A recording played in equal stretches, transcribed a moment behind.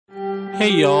Hey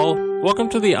y'all, welcome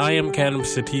to the I Am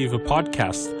Cannabis Sativa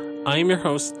podcast. I am your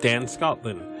host, Dan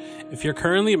Scotland. If you're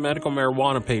currently a medical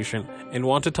marijuana patient and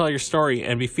want to tell your story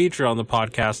and be featured on the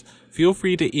podcast, feel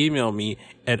free to email me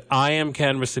at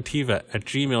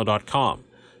iamcannabissativa@gmail.com.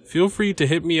 Feel free to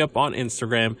hit me up on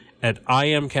Instagram at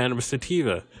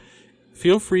iamcannabissativa.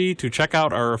 Feel free to check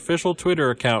out our official Twitter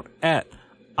account at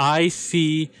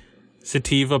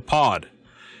ICSativaPod.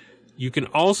 You can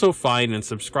also find and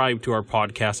subscribe to our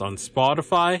podcast on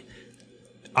Spotify,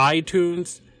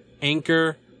 iTunes,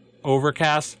 Anchor,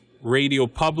 Overcast, Radio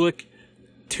Public,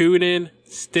 TuneIn,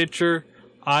 Stitcher,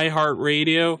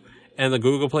 iHeartRadio, and the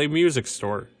Google Play Music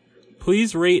Store.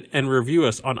 Please rate and review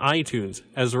us on iTunes,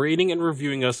 as rating and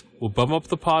reviewing us will bump up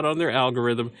the pod on their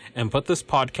algorithm and put this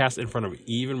podcast in front of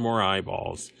even more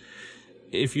eyeballs.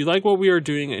 If you like what we are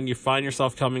doing and you find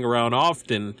yourself coming around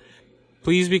often,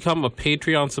 please become a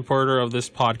Patreon supporter of this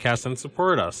podcast and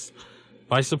support us.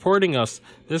 By supporting us,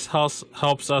 this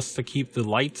helps us to keep the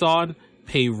lights on,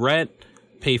 pay rent,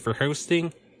 pay for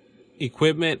hosting,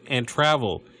 equipment, and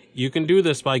travel. You can do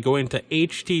this by going to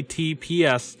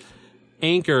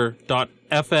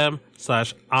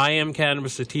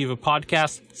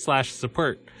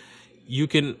https://anchor.fm/iamcannabissativapodcast/support. You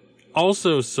can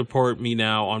also support me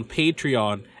now on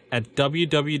Patreon at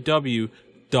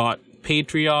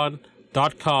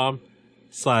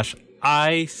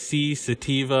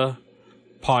www.patreon.com/ICSativa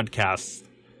podcast.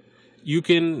 You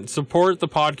can support the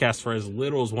podcast for as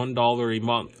little as $1 a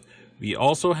month. We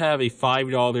also have a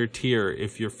 $5 tier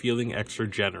if you're feeling extra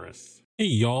generous. Hey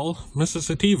y'all, Mr.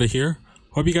 Sativa here.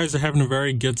 Hope you guys are having a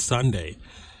very good Sunday.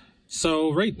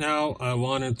 So right now I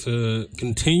wanted to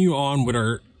continue on with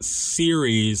our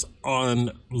series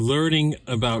on learning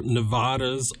about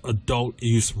Nevada's adult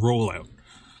use rollout.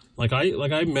 Like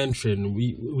I mentioned,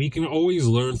 we can always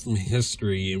learn from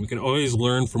history, and we can always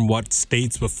learn from what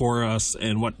states before us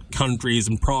and what countries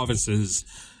and provinces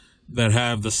that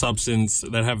have the substance,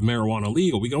 that have marijuana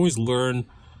legal. We can always learn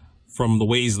from the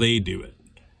ways they do it,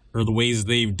 or the ways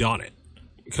they've done it.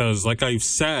 Because like I've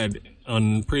said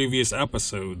on previous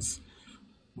episodes,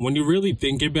 when you really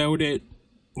think about it,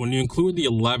 when you include the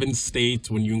 11 states,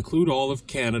 when you include all of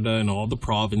Canada and all the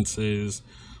provinces,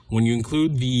 when you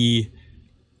include the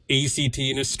ACT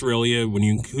in Australia, when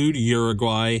you include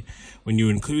Uruguay, when you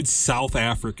include South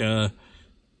Africa,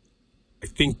 I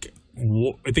think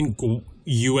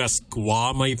US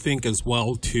Guam, I think as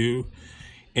well too,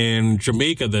 and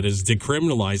Jamaica that is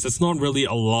decriminalized. That's not really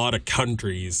a lot of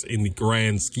countries in the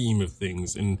grand scheme of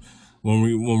things. And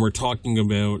when we're talking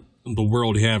about the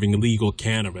world having legal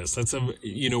cannabis,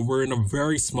 we're in a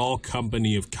very small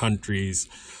company of countries,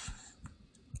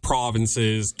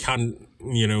 provinces,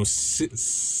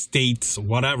 states,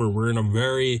 whatever. We're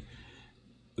in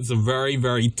it's a very,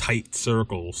 very tight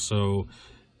circle. So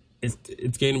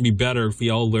it's going to be better if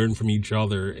we all learn from each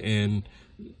other, and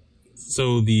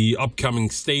so the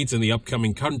upcoming states and the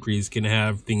upcoming countries can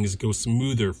have things go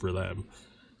smoother for them.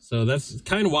 So that's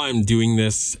kind of why I'm doing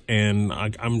this, and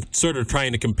I'm sort of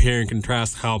trying to compare and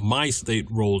contrast how my state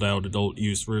rolled out adult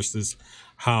use versus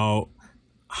how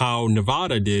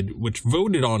Nevada did, which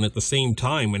voted on at the same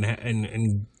time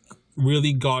and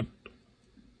really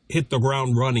hit the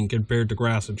ground running compared to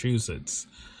Massachusetts.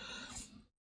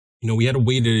 We had to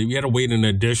wait an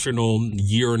additional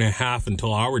year and a half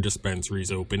until our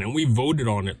dispensaries open, and we voted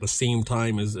on it the same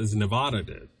time as Nevada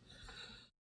did.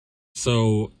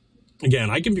 So again,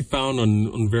 I can be found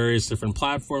on various different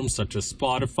platforms such as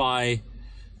Spotify,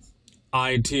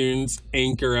 iTunes,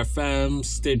 Anchor FM,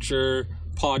 Stitcher,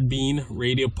 Podbean,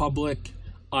 Radio Public,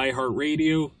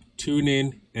 iHeartRadio,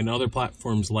 TuneIn, and other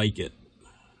platforms like it.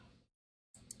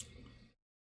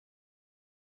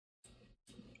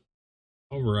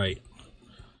 All right.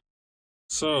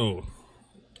 So,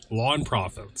 law and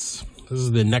profits. This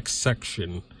is the next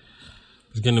section.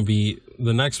 It's going to be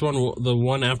the next one. The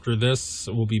one after this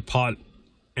will be pot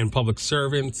and public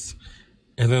servants,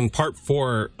 and then part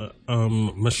 4.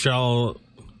 Michelle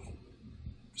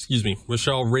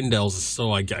Rindels is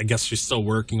still, I guess she's still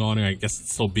working on it. I guess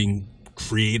it's still being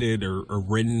created or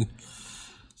written.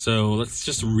 So let's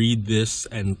just read this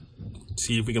and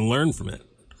see if we can learn from it.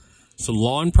 So,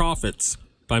 Law and Profits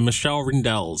by Michelle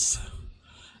Rindels.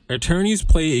 Attorneys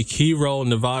play a key role in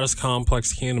Nevada's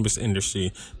complex cannabis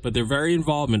industry, but their very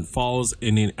involvement falls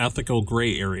in an ethical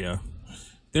gray area.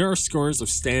 There are scores of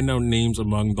standout names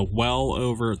among the well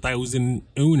over 1,000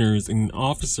 owners and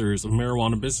officers of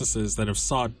marijuana businesses that have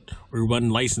sought or won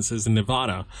licenses in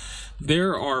Nevada.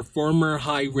 There are former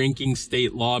high-ranking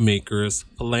state lawmakers,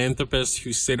 philanthropists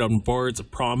who sit on boards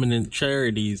of prominent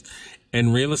charities,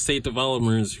 and real estate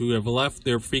developers who have left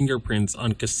their fingerprints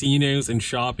on casinos and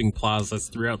shopping plazas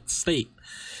throughout the state.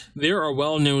 There are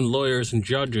well-known lawyers and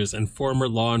judges and former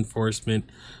law enforcement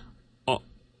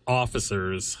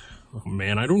officers. Oh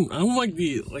man, I don't like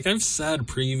like I've said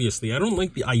previously, I don't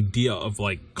like the idea of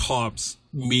like cops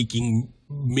making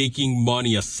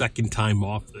money a second time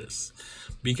off this,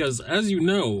 because as you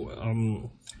know,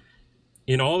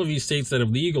 in all of these states that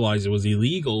have legalized, it was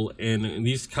illegal, and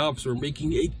these cops were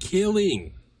making a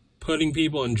killing putting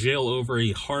people in jail over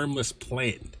a harmless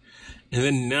plant. And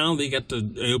then now they get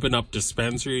to open up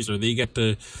dispensaries, or they get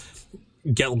to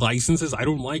get licenses. I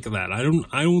don't like that. I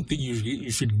don't think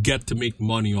you should get to make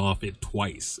money off it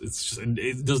twice. It's just,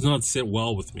 it does not sit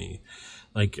well with me.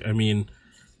 Like, I mean,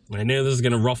 I know this is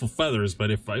gonna ruffle feathers,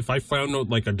 but if I found out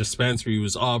like a dispensary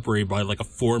was operated by like a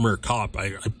former cop,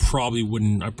 I probably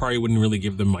wouldn't really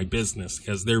give them my business,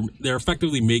 because they're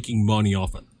effectively making money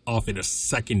off it a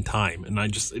second time, and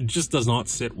it just does not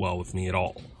sit well with me at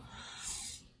all.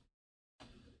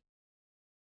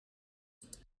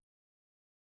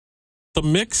 The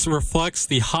mix reflects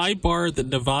the high bar that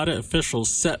Nevada officials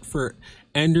set for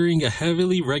entering a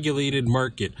heavily regulated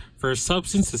market for a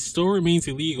substance that still remains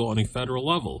illegal on a federal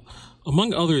level.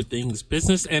 Among other things,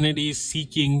 business entities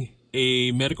seeking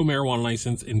a medical marijuana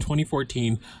license in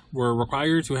 2014 were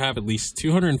required to have at least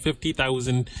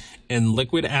 $250,000 in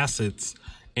liquid assets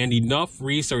and enough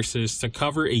resources to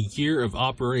cover a year of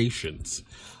operations.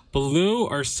 Below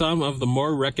are some of the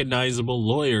more recognizable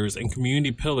lawyers and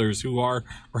community pillars who are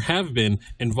or have been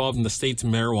involved in the state's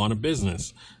marijuana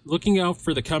business. Looking out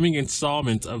for the coming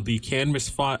installment of the Cannabis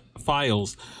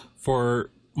Files for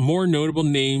more notable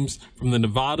names from the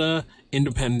Nevada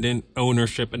Independent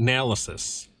Ownership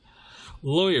Analysis.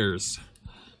 Lawyers.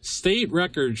 State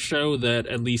records show that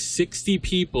at least 60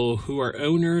 people who are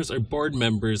owners or board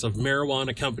members of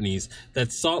marijuana companies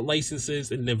that sought licenses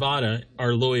in Nevada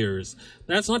are lawyers.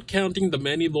 That's not counting the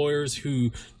many lawyers who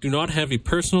do not have a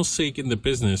personal stake in the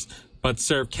business but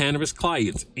serve cannabis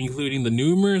clients, including the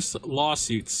numerous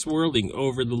lawsuits swirling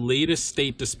over the latest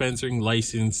state dispensary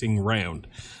licensing round.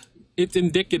 It's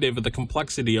indicative of the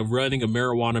complexity of running a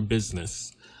marijuana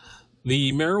business.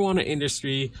 The marijuana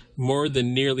industry, more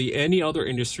than nearly any other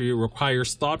industry,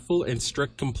 requires thoughtful and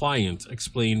strict compliance,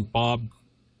 explained Bob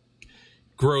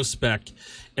Groesbeck,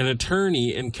 an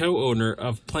attorney and co-owner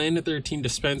of Planet 13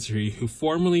 Dispensary, who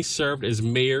formerly served as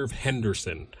mayor of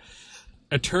Henderson.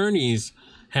 Attorneys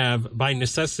have, by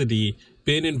necessity,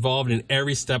 been involved in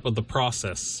every step of the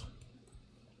process.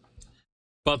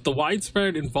 But the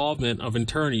widespread involvement of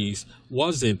attorneys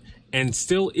wasn't and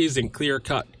still isn't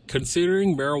clear-cut,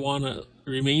 considering marijuana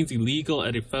remains illegal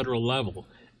at a federal level.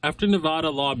 After Nevada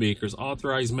lawmakers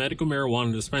authorized medical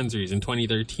marijuana dispensaries in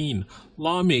 2013,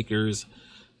 lawmakers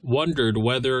wondered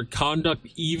whether conduct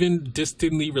even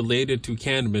distantly related to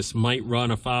cannabis might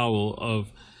run afoul of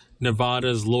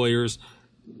Nevada's lawyers'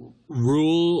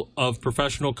 Rule of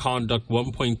Professional Conduct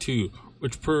 1.2,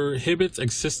 which prohibits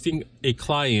assisting a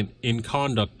client in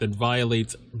conduct that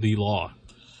violates the law.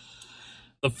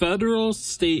 The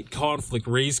federal-state conflict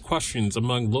raised questions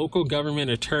among local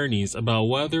government attorneys about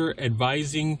whether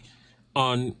advising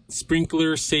on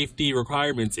sprinkler safety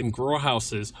requirements in grow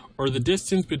houses or the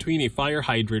distance between a fire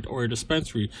hydrant or a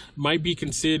dispensary might be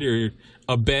considered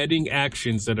abetting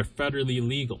actions that are federally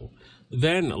legal.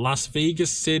 Then, Las Vegas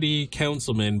City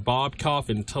Councilman Bob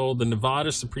Coffin told the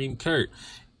Nevada Supreme Court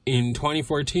in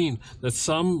 2014 that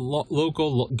some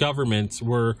local governments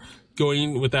were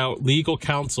going without legal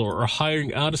counsel or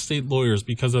hiring out-of-state lawyers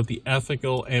because of the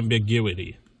ethical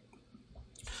ambiguity.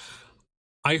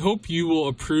 I hope you will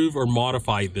approve or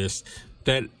modify this,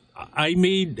 that I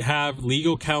may have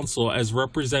legal counsel as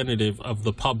representative of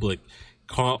the public,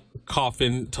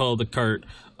 Coffin told the court,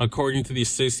 according to the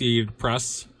Associated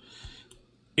Press.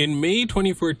 In May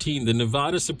 2014, the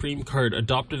Nevada Supreme Court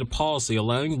adopted a policy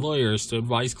allowing lawyers to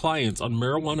advise clients on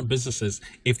marijuana businesses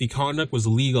if the conduct was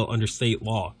legal under state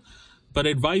law. But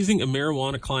advising a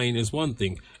marijuana client is one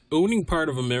thing. Owning part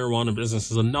of a marijuana business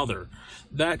is another.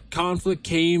 That conflict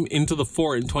came into the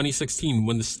fore in 2016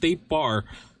 when the state bar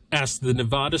asked the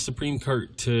Nevada Supreme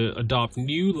Court to adopt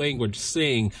new language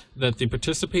saying that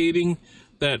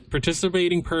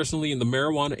participating personally in the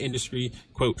marijuana industry,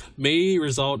 quote, may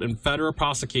result in federal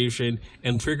prosecution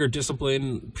and trigger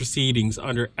discipline proceedings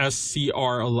under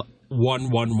SCR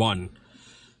 111,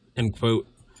 end quote.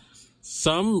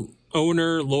 Some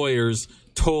owner lawyers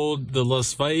told the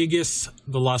Las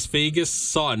Vegas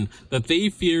Sun that they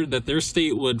feared that their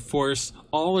state would force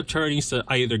all attorneys to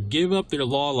either give up their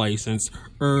law license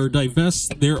or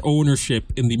divest their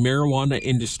ownership in the marijuana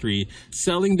industry,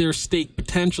 selling their stake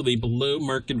potentially below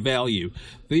market value.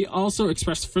 They also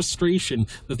expressed frustration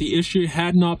that the issue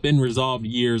had not been resolved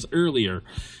years earlier,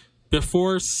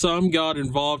 before some got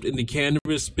involved in the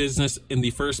cannabis business in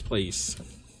the first place.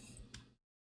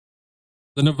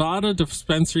 The Nevada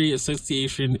Dispensary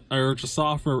Association urged a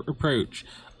softer approach,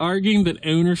 arguing that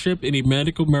ownership in a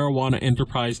medical marijuana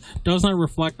enterprise does not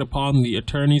reflect upon the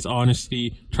attorney's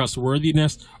honesty,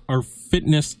 trustworthiness, or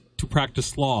fitness to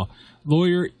practice law.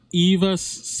 Lawyer Eva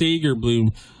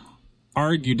Sagerbloom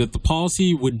argued that the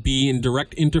policy would be in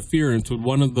direct interference with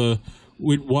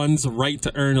one's right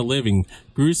to earn a living.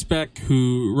 Bruce Beck,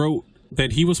 who wrote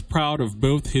that he was proud of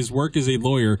both his work as a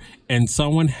lawyer and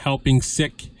someone helping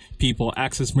sick people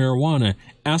access marijuana,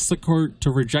 asked the court to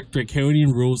reject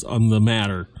draconian rules on the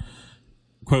matter.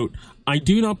 Quote, "I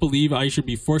do not believe I should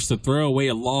be forced to throw away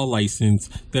a law license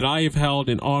that I have held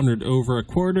and honored over a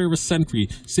quarter of a century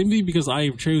simply because I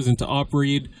have chosen to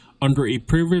operate under a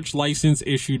privileged license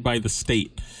issued by the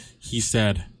state," he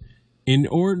said. In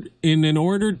an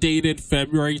order dated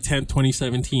February 10,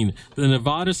 2017, the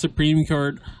Nevada Supreme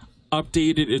Court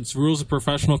updated its rules of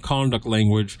professional conduct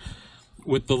language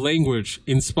with the language,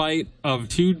 in spite of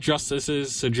two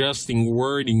justices suggesting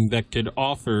wording that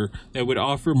would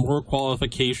offer more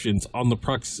qualifications on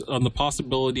the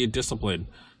possibility of discipline.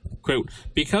 Quote,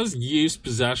 "Because use,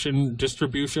 possession,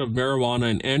 distribution of marijuana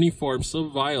in any form still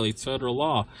violates federal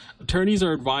law, attorneys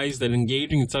are advised that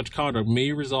engaging in such conduct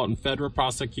may result in federal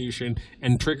prosecution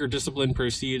and trigger discipline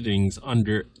proceedings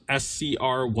under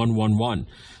SCR 111,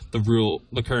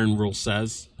 the current rule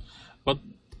says. But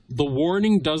the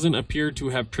warning doesn't appear to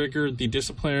have triggered the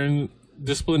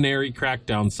disciplinary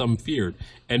crackdown some feared,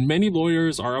 and many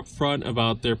lawyers are upfront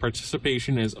about their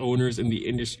participation as owners in the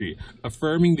industry,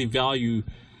 affirming the value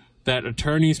that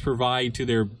attorneys provide to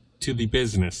the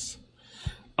business.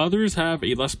 Others have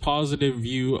a less positive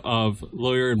view of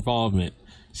lawyer involvement.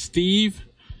 Steve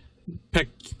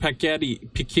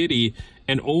Piketty,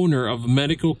 an owner of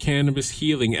Medical Cannabis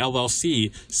Healing LLC,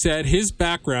 said his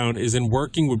background is in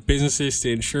working with businesses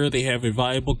to ensure they have a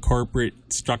viable corporate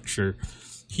structure.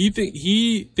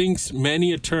 He thinks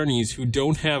many attorneys who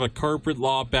don't have a corporate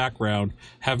law background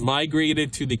have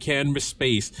migrated to the cannabis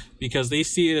space because they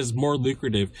see it as more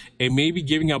lucrative and may be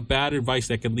giving out bad advice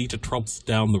that could lead to troubles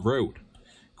down the road.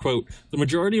 Quote, "The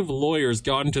majority of lawyers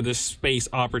got into this space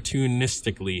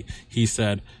opportunistically," he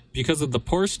said, "because of the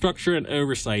poor structure and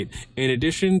oversight, in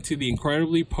addition to the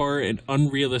incredibly poor and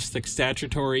unrealistic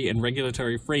statutory and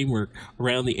regulatory framework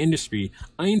around the industry.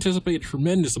 I anticipate a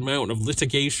tremendous amount of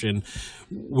litigation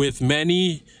with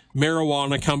many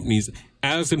marijuana companies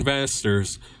as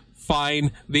investors find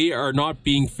they are not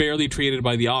being fairly treated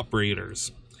by the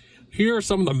operators." Here are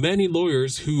some of the many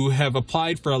lawyers who have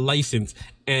applied for a license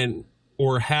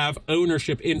or have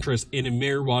ownership interest in a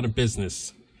marijuana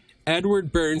business.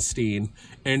 Edward Bernstein,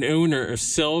 an owner of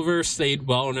Silver State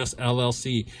Wellness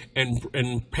LLC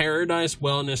and Paradise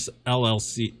Wellness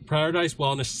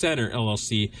Center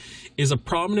LLC, is a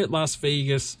prominent Las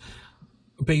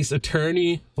Vegas-based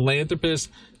attorney, philanthropist,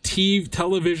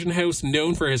 television host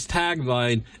known for his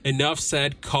tagline, "Enough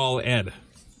said, call Ed."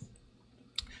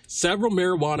 Several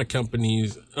marijuana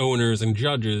companies are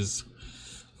judges.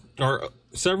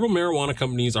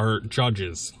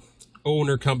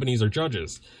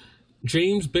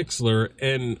 James Bixler,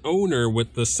 an owner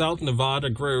with the South Nevada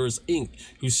Growers, Inc.,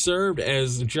 who served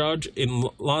as judge in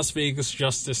Las Vegas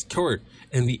Justice Court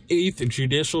and the 8th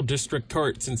Judicial District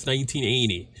Court since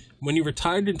 1980. When he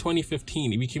retired in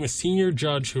 2015, he became a senior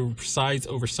judge who presides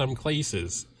over some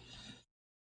cases.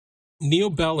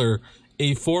 Neil Beller,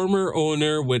 a former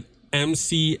owner with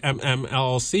MCMM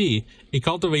LLC, a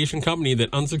cultivation company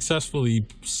that unsuccessfully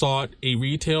sought a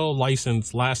retail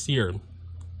license last year.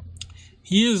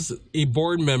 He is a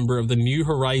board member of the New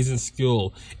Horizons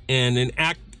School and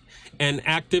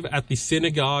active at the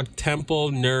synagogue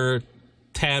Temple Ner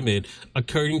Tamid,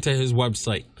 according to his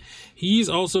website. He's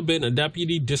also been a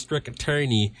deputy district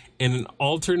attorney and an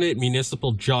alternate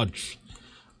municipal judge.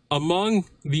 Among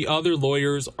the other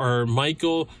lawyers are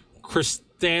Michael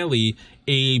Cristalli,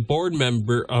 a board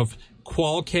member of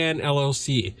Qualcan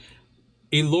LLC,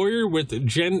 a lawyer with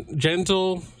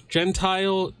Gentile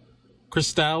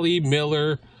Cristalli,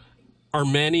 Miller,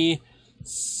 Armeni,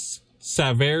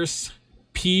 Savers,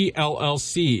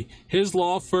 PLLC. His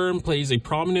law firm plays a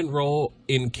prominent role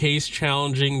in case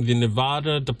challenging the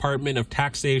Nevada Department of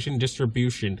Taxation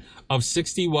distribution of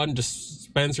 61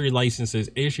 dispensary licenses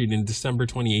issued in December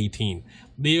 2018.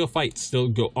 Legal fight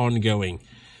still ongoing.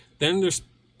 Then there's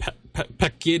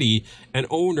Packity, an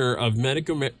owner of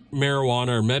medical marijuana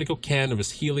or medical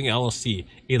cannabis healing LLC,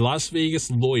 a Las Vegas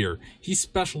lawyer. He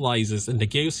specializes in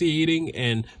negotiating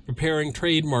and preparing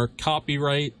trademark,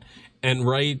 copyright, and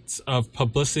rights of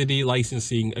publicity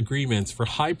licensing agreements for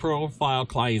high-profile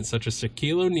clients such as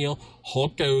Shaquille O'Neal,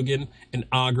 Hulk Hogan, and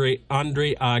Andre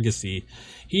Agassi.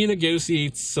 He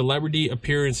negotiates celebrity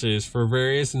appearances for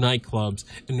various nightclubs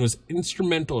and was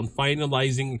instrumental in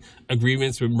finalizing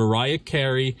agreements with Mariah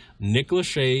Carey, Nick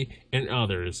Lachey, and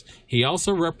others. He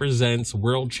also represents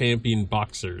world champion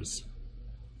boxers.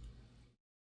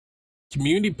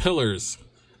 Community Pillars.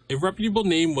 A reputable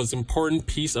name was an important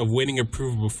piece of winning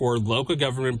approval before local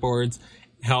government boards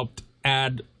helped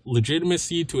add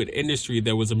legitimacy to an industry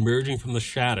that was emerging from the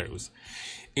shadows.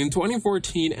 In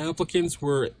 2014, applicants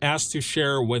were asked to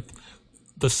share with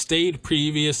the state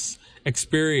previous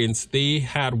experience they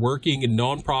had working in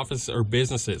nonprofits or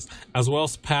businesses, as well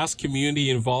as past community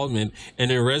involvement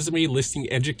and a resume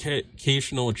listing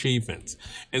educational achievements.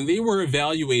 And they were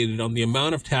evaluated on the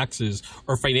amount of taxes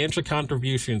or financial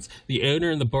contributions the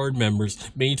owner and the board members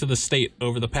made to the state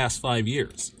over the past 5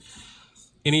 years.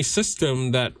 In a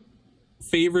system that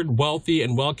favored wealthy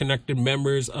and well-connected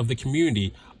members of the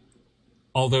community,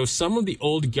 although some of the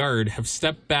old guard have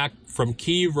stepped back from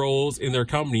key roles in their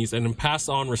companies and have passed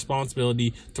on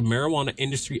responsibility to marijuana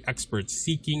industry experts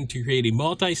seeking to create a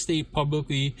multi-state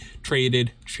publicly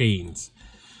traded chains.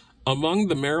 Among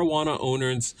the marijuana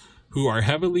owners who are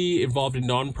heavily involved in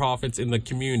nonprofits in the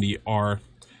community are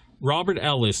Robert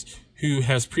Ellis, who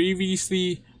was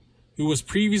previously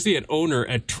an owner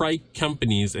at Trike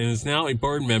Companies and is now a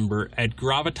board member at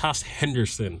Gravitas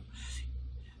Henderson.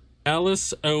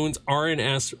 Ellis owns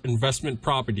R&S Investment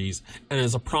Properties and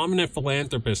is a prominent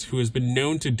philanthropist who has been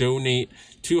known to donate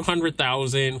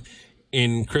 $200,000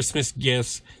 in Christmas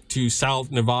gifts to South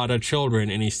Nevada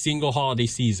children in a single holiday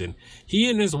season. He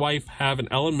and his wife have an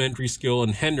elementary school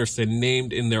in Henderson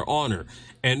named in their honor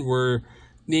and were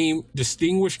named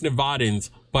Distinguished Nevadans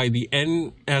by the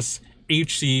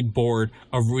NSHC Board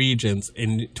of Regents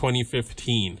in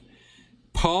 2015.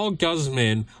 Paul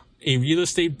Guzman, a real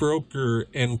estate broker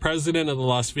and president of the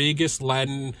Las Vegas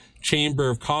Latin Chamber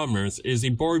of Commerce, is a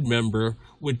board member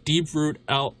with Deep Root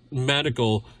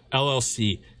Medical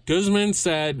LLC. Guzman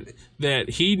said that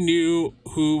he knew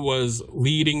who was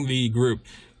leading the group.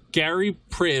 Gary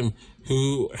Prim,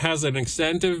 who has an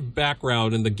extensive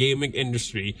background in the gaming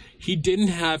industry, he didn't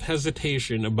have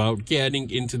hesitation about getting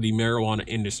into the marijuana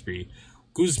industry.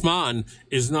 Guzman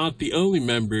is not the only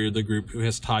member of the group who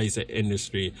has ties to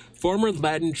industry. Former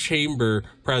Latin Chamber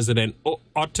President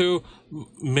Otto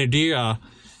Medina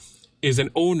is an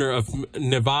owner of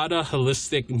Nevada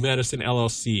Holistic Medicine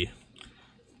LLC.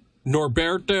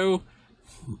 Norberto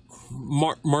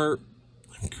I'm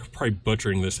probably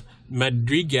butchering this.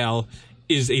 Madrigal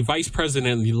is a vice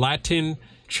president of the Latin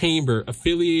Chamber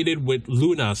affiliated with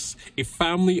Lunas, a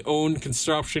family-owned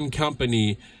construction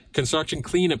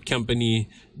cleanup company,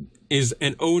 is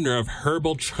an owner of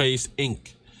Herbal Choice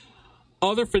Inc.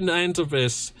 Other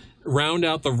philanthropists round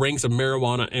out the ranks of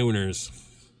marijuana owners.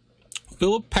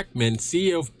 Philip Peckman,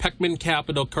 CEO of Peckman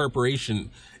Capital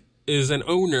Corporation, is an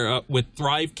owner with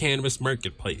Thrive Cannabis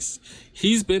Marketplace.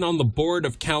 He's been on the board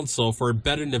of council for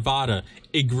Better Nevada,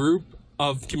 a group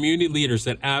of community leaders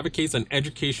that advocates on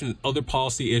education and other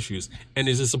policy issues, and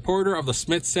is a supporter of the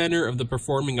Smith Center of the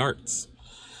Performing Arts.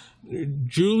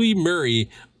 Julie Murray,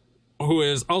 who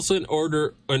is also an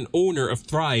owner of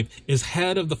Thrive, is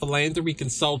head of the philanthropy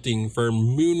consulting firm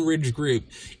Moonridge Group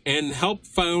and helped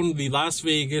found the Las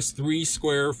Vegas 3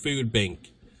 Square Food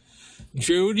Bank.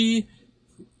 Jody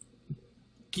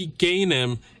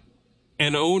Gainem,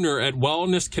 an owner at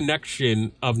Wellness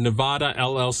Connection of Nevada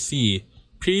LLC,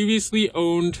 previously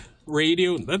owned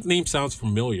radio. That name sounds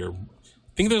familiar.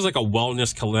 I think there's like a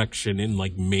wellness collection in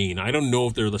like Maine. I don't know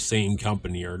if they're the same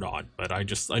company or not, but I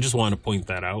just want to point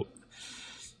that out.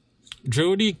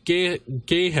 Jody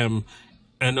Gahem,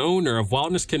 an owner of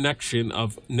Wellness Connection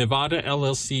of Nevada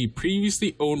LLC,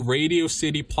 previously owned Radio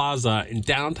City Plaza in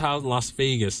downtown Las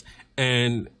Vegas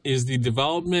and is the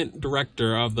development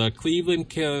director of the Cleveland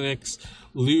Clinic's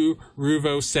Lou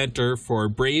Ruvo Center for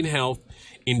Brain Health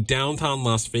in downtown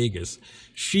Las Vegas.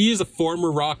 She is a former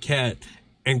Rockette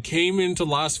and came into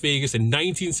Las Vegas in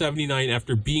 1979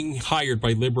 after being hired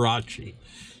by Liberace.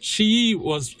 She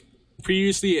was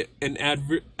previously an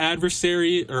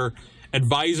adversary or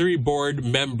advisory board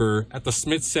member at the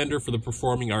Smith Center for the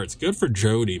Performing Arts. Good for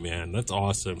Jody, man. That's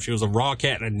awesome. She was a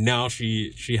Rockette, and now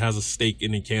she has a stake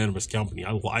in a cannabis company.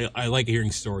 I like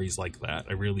hearing stories like that.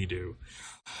 I really do.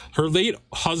 Her late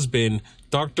husband,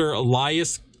 Dr.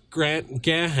 Elias Grant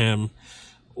Gaham,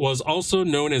 was also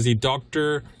known as a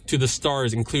doctor to the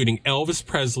stars, including Elvis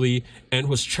Presley, and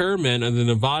was chairman of the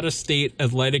Nevada State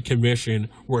Athletic Commission,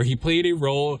 where he played a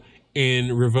role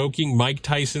in revoking Mike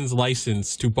Tyson's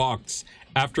license to box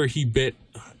after he bit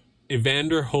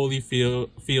Evander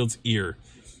Holyfield's ear.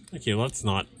 Okay, let's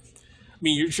not. I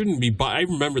mean, you shouldn't be. I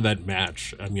remember that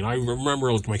match. I mean, I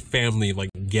remember like my family like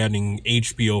getting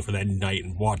HBO for that night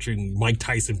and watching Mike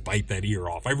Tyson bite that ear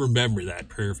off. I remember that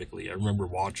perfectly. I remember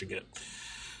watching it.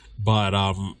 But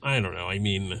I don't know. I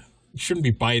mean, you shouldn't be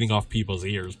biting off people's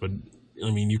ears, but I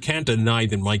mean, you can't deny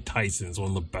that Mike Tyson's one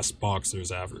of the best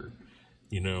boxers ever.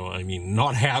 You know, I mean,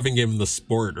 not having him in the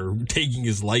sport or taking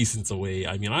his license away.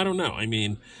 I mean, I don't know. I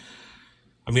mean,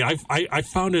 I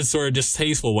found it sort of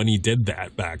distasteful when he did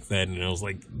that back then, and I was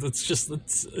like, I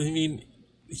mean,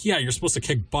 yeah, you're supposed to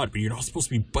kick butt, but you're not supposed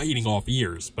to be biting off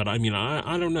ears. But I mean,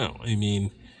 I don't know. I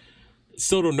mean,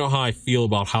 still don't know how I feel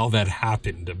about how that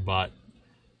happened, but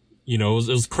you know, it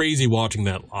was crazy watching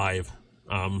that live.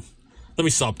 Let me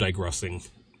stop digressing.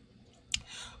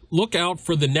 Look out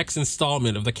for the next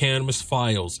installment of the Cannabis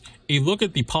Files, a look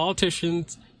at the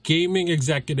politicians, gaming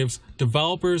executives,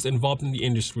 developers involved in the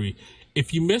industry.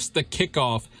 If you missed the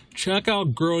kickoff, check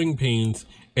out Growing Pains,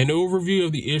 an overview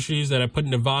of the issues that have put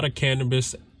Nevada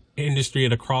cannabis industry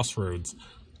at a crossroads.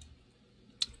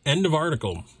 End of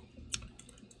article.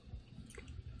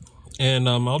 And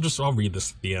I'll read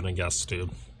this at the end, I guess, too.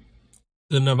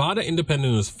 The Nevada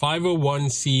Independent is a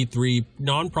 501c3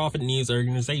 nonprofit news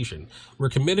organization. We're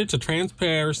committed to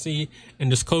transparency and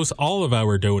disclose all of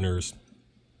our donors.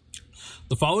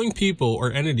 The following people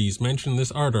or entities mentioned in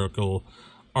this article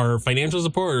are financial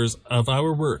supporters of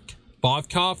our work. Bob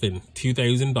Coffin,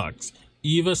 $2,000.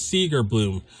 Eva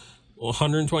Seegerbloom,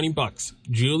 $120.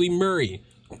 Julie Murray,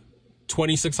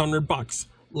 $2,600.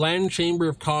 Land Chamber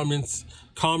of Commerce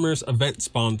event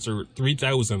sponsor,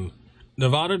 $3,000.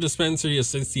 Nevada Dispensary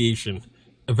Association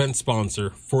event sponsor,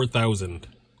 $4,000.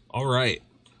 All right,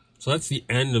 so that's the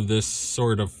end of this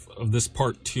this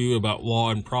part 2 about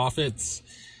law and profits.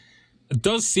 It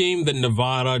does seem that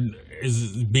Nevada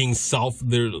is being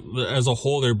as a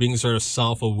whole, they're being sort of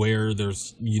self-aware.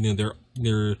 There's, you know,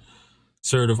 they're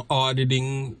sort of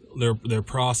auditing their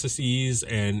processes,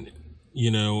 and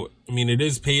you know, I mean, it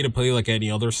is pay to play like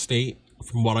any other state,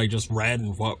 from what I just read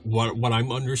and what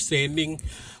I'm understanding.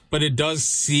 But it does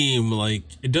seem like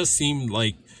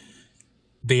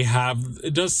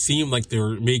they're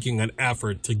making an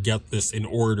effort to get this in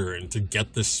order and to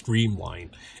get this streamlined.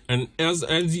 And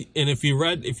if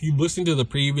you listen to the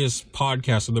previous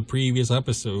podcast or the previous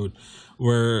episode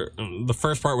where the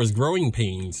first part was Growing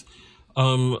Pains,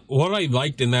 what I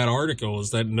liked in that article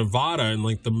is that Nevada, and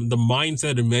like the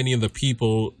mindset of many of the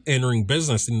people entering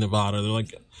business in Nevada, they're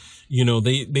like, you know,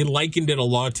 they likened it a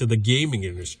lot to the gaming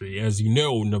industry. As you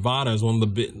know,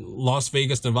 Las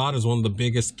Vegas, Nevada is one of the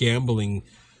biggest gambling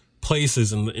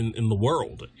places in the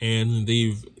world, and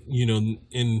they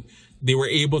were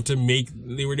able to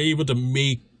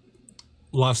make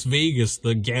Las Vegas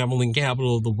the gambling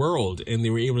capital of the world, and they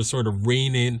were able to sort of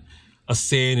rein in a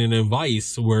sin and a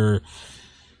vice where,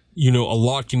 you know, a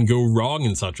lot can go wrong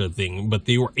in such a thing, but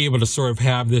they were able to sort of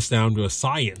have this down to a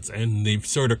science, and they've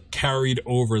sort of carried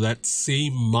over that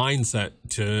same mindset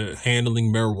to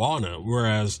handling marijuana.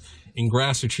 Whereas in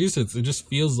Massachusetts, it just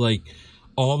feels like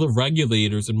all the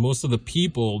regulators and most of the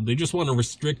people, they just want to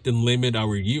restrict and limit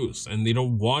our use, and they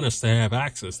don't want us to have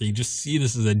access. They just see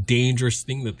this as a dangerous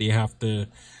thing that they have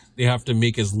to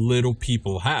make as little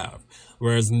people have.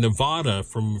 Whereas Nevada,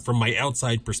 from my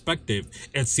outside perspective,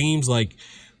 it seems like,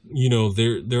 you know,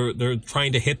 they're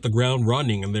trying to hit the ground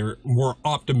running, and they're more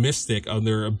optimistic on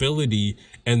their ability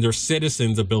and their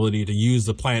citizens' ability to use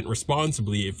the plant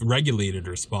responsibly if regulated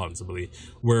responsibly.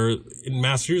 Where in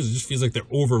Massachusetts, it just feels like they're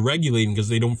over-regulating because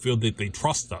they don't feel that they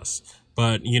trust us.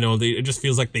 But, you know, it just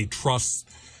feels like they trust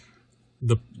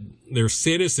their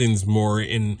citizens more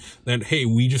in that, hey,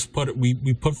 we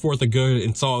put forth a good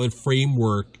and solid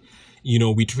framework. You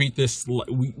know, we treat this,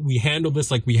 we handle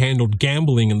this like we handled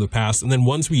gambling in the past. And then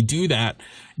once we do that,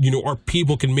 you know, our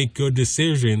people can make good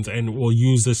decisions, and we'll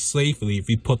use this safely if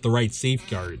we put the right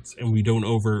safeguards, and we don't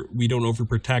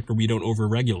overprotect, or we don't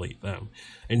overregulate them.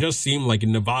 And it does seem like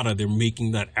in Nevada, they're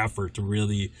making that effort to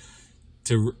really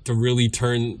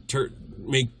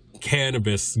make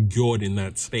cannabis good in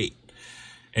that state,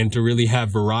 and to really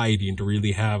have variety, and to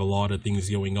really have a lot of things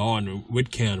going on with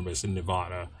cannabis in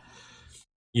Nevada.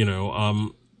 You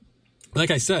know, like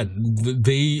I said,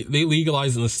 they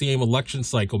legalized in the same election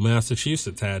cycle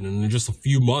Massachusetts had, and in just a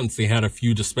few months they had a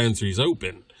few dispensaries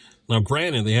open. Now,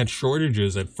 granted, they had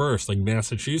shortages at first, like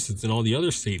Massachusetts and all the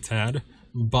other states had,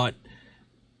 but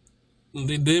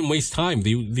they didn't waste time.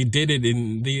 They did it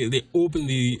they opened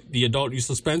the adult use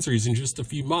dispensaries in just a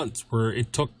few months, where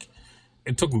it took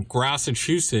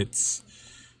Massachusetts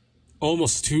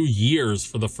almost 2 years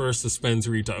for the first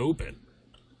dispensary to open.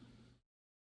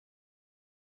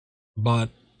 But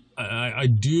I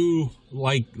do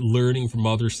like learning from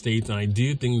other states, and I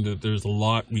do think that there's a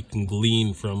lot we can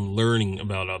glean from learning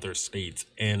about other states.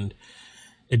 And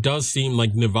it does seem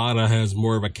like Nevada has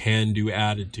more of a can-do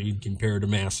attitude compared to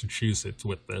Massachusetts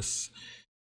with this.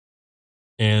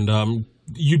 And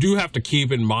you do have to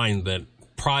keep in mind that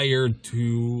prior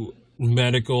to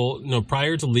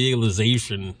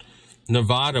legalization,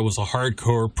 Nevada was a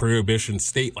hardcore prohibition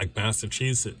state like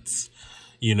Massachusetts.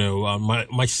 You know,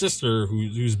 my sister,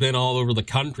 who's been all over the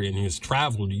country and who's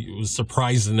traveled, was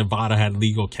surprised that Nevada had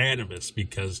legal cannabis,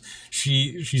 because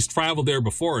she's traveled there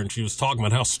before, and she was talking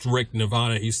about how strict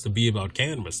Nevada used to be about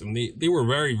cannabis, and they were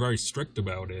very, very strict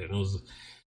about it. And it was,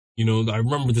 you know, I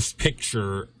remember this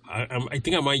picture. I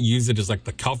think I might use it as like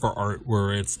the cover art,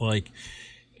 where it's like,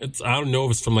 I don't know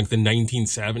if it's from like the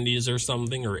 1970s or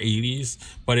something, or 80s,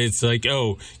 but it's like,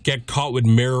 oh, get caught with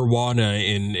marijuana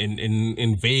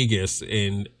in Vegas,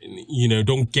 and you know,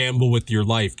 don't gamble with your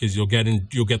life because you'll get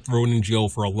thrown in jail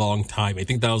for a long time. I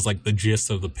think that was like the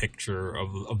gist of the picture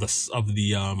of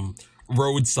the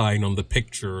road sign on the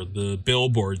picture, the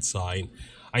billboard sign.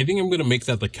 I think I'm gonna make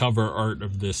that the cover art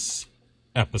of this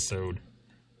episode.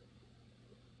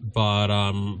 But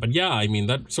yeah, I mean,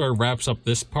 that sort of wraps up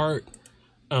this part.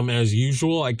 As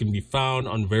usual, I can be found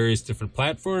on various different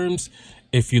platforms.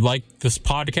 If you like this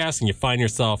podcast and you find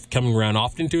yourself coming around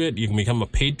often to it, you can become a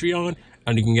Patreon,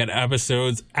 and you can get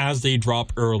episodes as they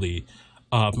drop early.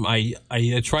 I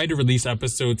try to release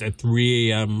episodes at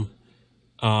 3 a.m.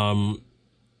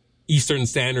 Eastern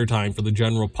Standard Time for the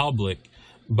general public,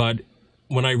 but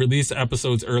when I release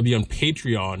episodes early on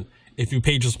Patreon, if you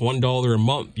pay just $1 a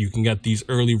month, you can get these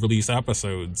early release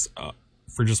episodes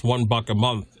for just $1 a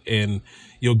month, and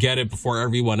you'll get it before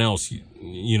everyone else,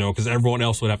 you know, because everyone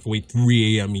else would have to wait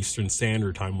 3 a.m. Eastern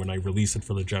Standard Time when I release it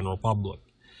for the general public.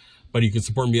 But you can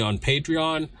support me on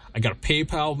Patreon. I got a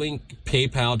PayPal link,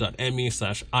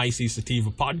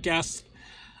 paypal.me/ICSativa podcast.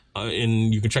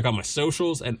 And you can check out my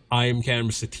socials at I Am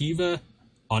Cannabis Sativa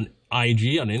on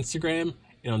IG, on Instagram,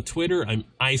 and on Twitter, I'm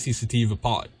IC Sativa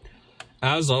Pod.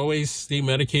 As always, stay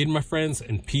medicated, my friends,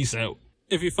 and peace out.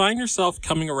 If you find yourself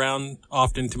coming around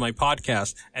often to my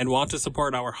podcast and want to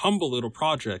support our humble little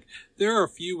project, there are a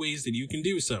few ways that you can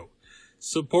do so.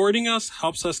 Supporting us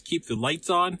helps us keep the lights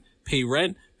on, pay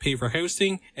rent, pay for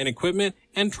hosting and equipment,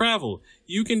 and travel.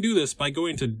 You can do this by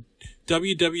going to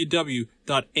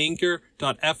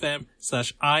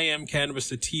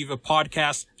www.anchor.fm/IamCannabisSativa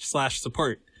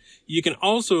podcast/support. You can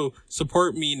also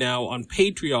support me now on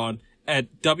Patreon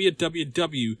at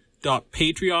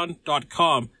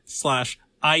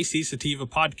www.patreon.com/ICSativa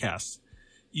podcast.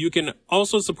 You can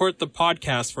also support the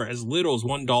podcast for as little as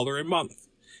 $1 a month.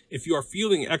 If you are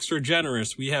feeling extra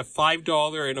generous, we have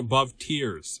 $5 and above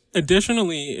tiers.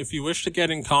 Additionally, if you wish to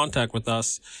get in contact with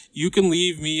us, you can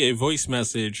leave me a voice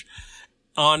message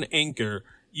on Anchor.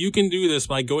 You can do this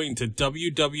by going to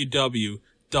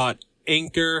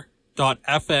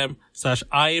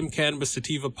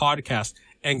www.anchor.fm/IamCannabisSativa podcast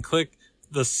and click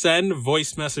the send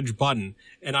voice message button,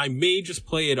 and I may just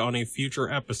play it on a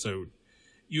future episode.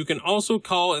 You can also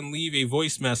call and leave a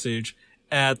voice message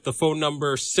at the phone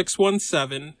number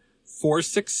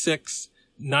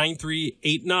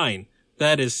 617-466-9389.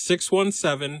 That is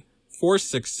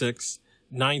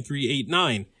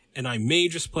 617-466-9389, and I may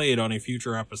just play it on a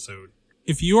future episode.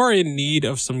 If you are in need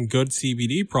of some good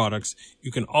CBD products,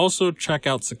 you can also check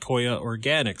out Sequoia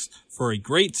Organics for a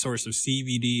great source of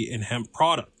CBD and hemp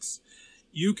products.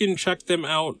 You can check them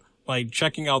out by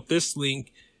checking out this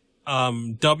link,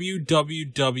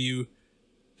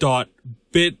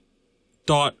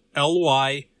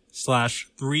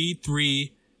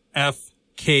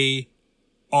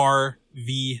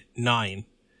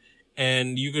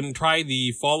 And you can try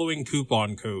the following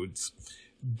coupon codes: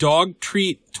 Dog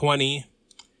Treat 20,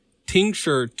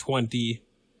 Tincture 20,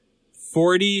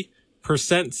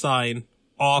 40% sign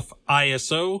off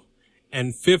ISO,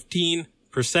 and 15%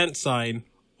 sign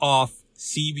off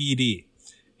CBD.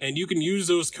 And you can use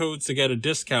those codes to get a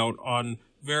discount on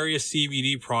various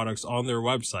CBD products on their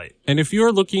website. And if you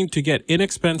are looking to get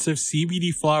inexpensive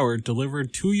CBD flower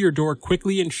delivered to your door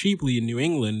quickly and cheaply in New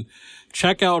England,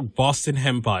 check out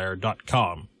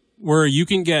BostonHempire.com. where you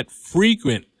can get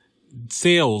frequent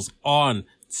sales on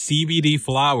CBD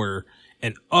flower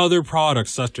and other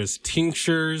products such as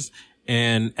tinctures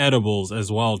and edibles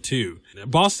as well too.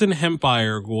 Boston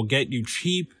Hempire will get you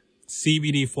cheap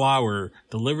CBD flower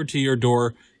delivered to your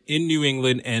door in New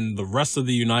England and the rest of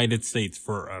the United States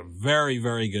for a very,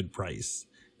 very good price.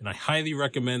 And I highly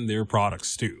recommend their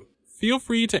products too. Feel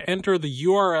free to enter the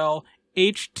URL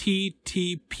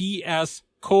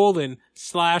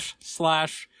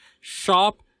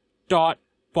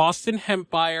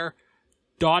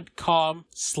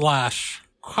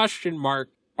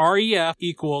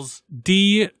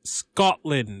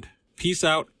Scotland. Peace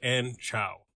out and ciao.